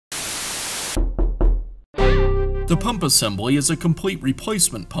The pump assembly is a complete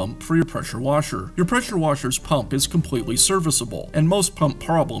replacement pump for your pressure washer. Your pressure washer's pump is completely serviceable, and most pump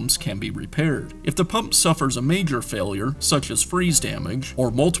problems can be repaired. If the pump suffers a major failure, such as freeze damage,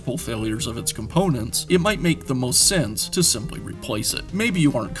 or multiple failures of its components, it might make the most sense to simply replace it. Maybe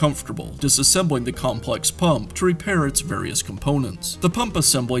you aren't comfortable disassembling the complex pump to repair its various components. The pump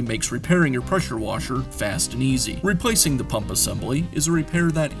assembly makes repairing your pressure washer fast and easy. Replacing the pump assembly is a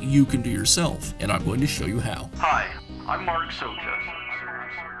repair that you can do yourself, and I'm going to show you how. Hi, I'm Mark Soja.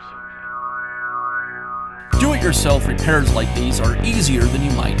 Do-it-yourself repairs like these are easier than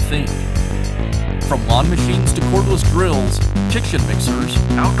you might think. From lawn machines to cordless drills, kitchen mixers,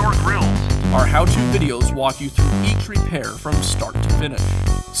 Outdoor grills. our how-to videos walk you through each repair from start to finish.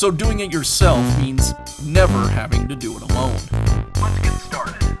 So doing it yourself means never having to do it alone. Let's get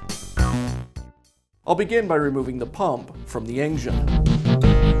started. I'll begin by removing the pump from the engine.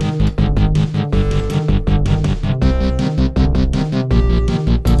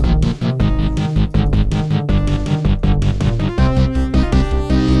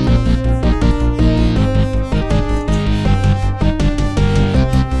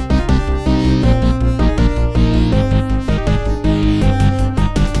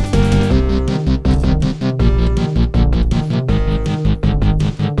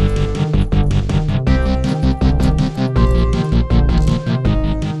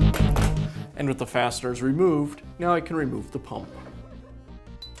 And with the fasteners removed, now I can remove the pump.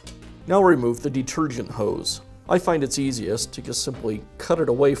 Now I'll remove the detergent hose. I find it's easiest to just simply cut it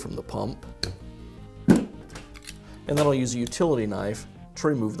away from the pump, and then I'll use a utility knife to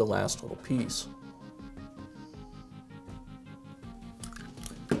remove the last little piece.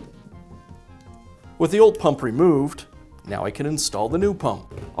 With the old pump removed, now I can install the new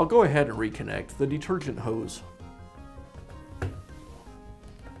pump. I'll go ahead and reconnect the detergent hose.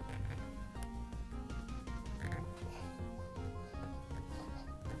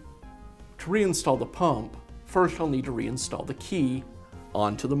 To reinstall the pump, first I'll need to reinstall the key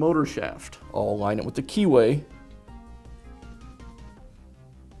onto the motor shaft. I'll align it with the keyway,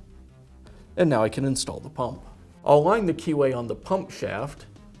 and now I can install the pump. I'll align the keyway on the pump shaft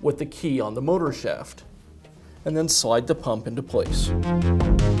with the key on the motor shaft, and then slide the pump into place.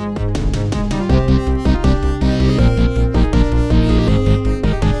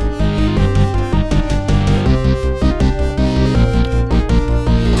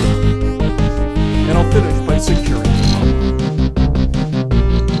 And I'll finish by securing the pump.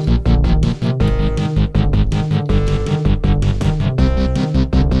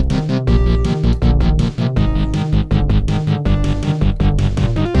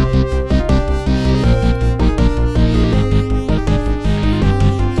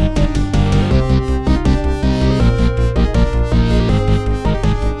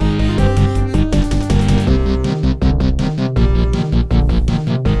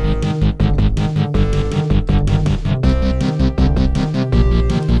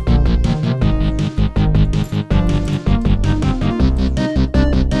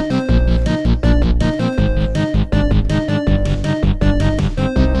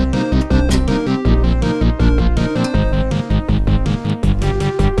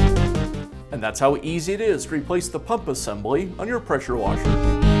 And that's how easy it is to replace the pump assembly on your pressure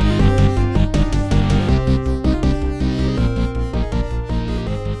washer.